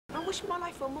wish my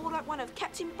life were more like one of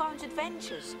Captain Bones'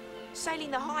 adventures. Sailing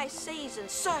the high seas and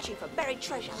searching for buried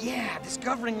treasure. Yeah,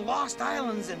 discovering lost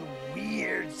islands and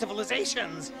weird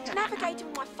civilizations. Navigating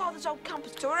with my father's old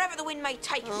compass to wherever the wind may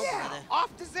take us. Yeah,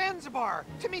 off to Zanzibar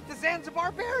to meet the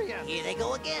Zanzibarbarians. Here they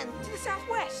go again. To the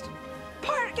southwest,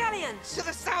 pirate galleons. To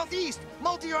the southeast,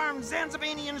 multi-armed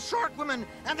Zanzibanian shark women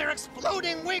and their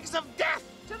exploding wigs of death.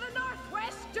 To the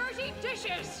northwest, dirty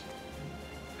dishes.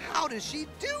 How does she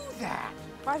do that?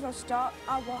 Might as well start.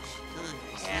 I'll wash.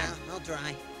 Yeah, I'll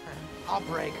dry. I'll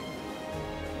break.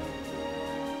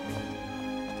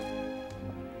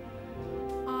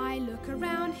 I look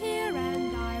around here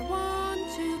and I want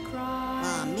to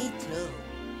cry. Me too.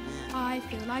 I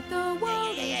feel like the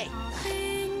world Hey. is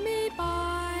passing me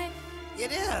by.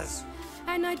 It is.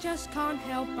 And I just can't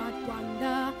help but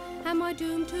wonder, am I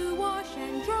doomed to wash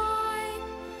and dry?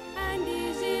 And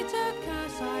is it a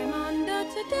curse I'm under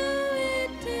to do it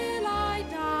till I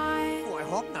die? Oh, I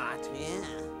hope not. Yeah.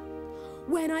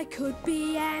 When I could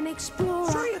be an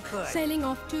explorer, Sure you could. sailing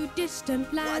off to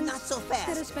distant lands. not so fast.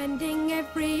 Instead of spending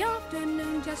every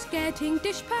afternoon just getting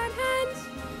dishpan hands.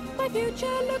 My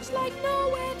future looks like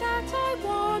nowhere that I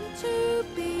want to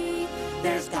be.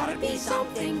 There's gotta be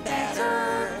something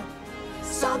better.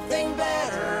 Something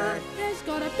better. There's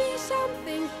gotta be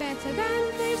something better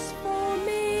than this for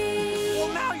me.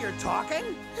 Well, now you're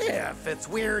talking. If it's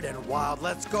weird and wild,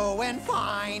 let's go and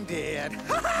find it.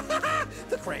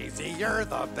 The crazier,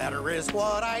 the better is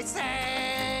what I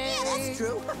say. Yeah, that's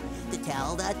true. To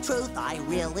tell the truth, I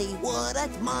really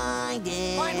wouldn't mind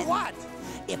it. Find what?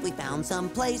 If we found some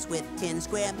place with 10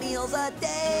 square meals a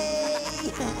day.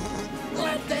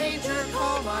 Let danger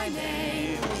call my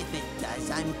name. If it does,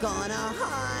 I'm gonna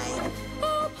hide.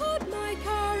 I'll put my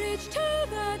courage to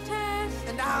the test.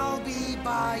 And I'll be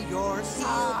by your side.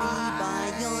 I'll be by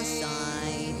your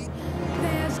side.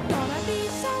 There's gotta be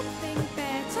something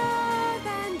better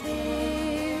than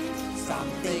this.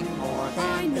 Something more than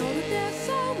I know that this. there's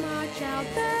so much out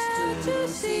there to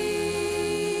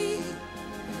see.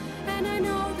 And I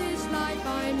know this life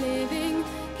I'm living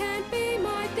can't be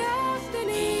my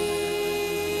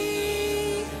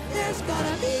destiny. There's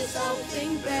gotta be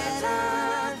something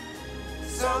better.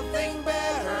 Something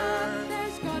better.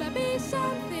 There's gotta be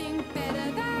something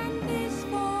better than this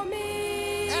for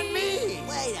me. And me.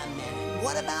 Wait a minute,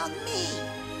 what about me?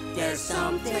 There's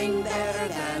something better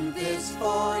than this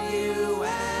for you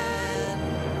and